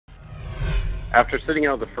After sitting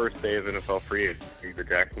out the first day of NFL free agency, the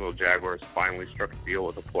Jacksonville Jaguars finally struck a deal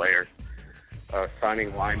with a player,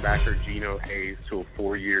 signing linebacker Geno Hayes to a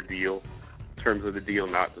 4-year deal. Terms of the deal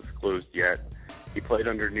not disclosed yet. He played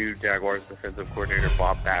under new Jaguars defensive coordinator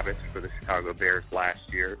Bob Babich for the Chicago Bears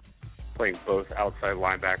last year, playing both outside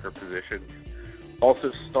linebacker positions.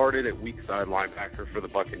 Also started at weak side linebacker for the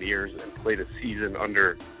Buccaneers and played a season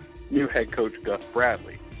under new head coach Gus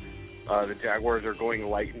Bradley. The Jaguars are going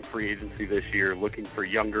light in free agency this year, looking for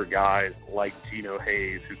younger guys like Geno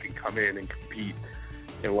Hayes who can come in and compete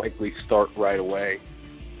and likely start right away.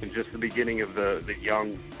 And just the beginning of the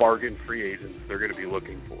young bargain free agents they're going to be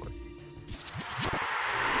looking for.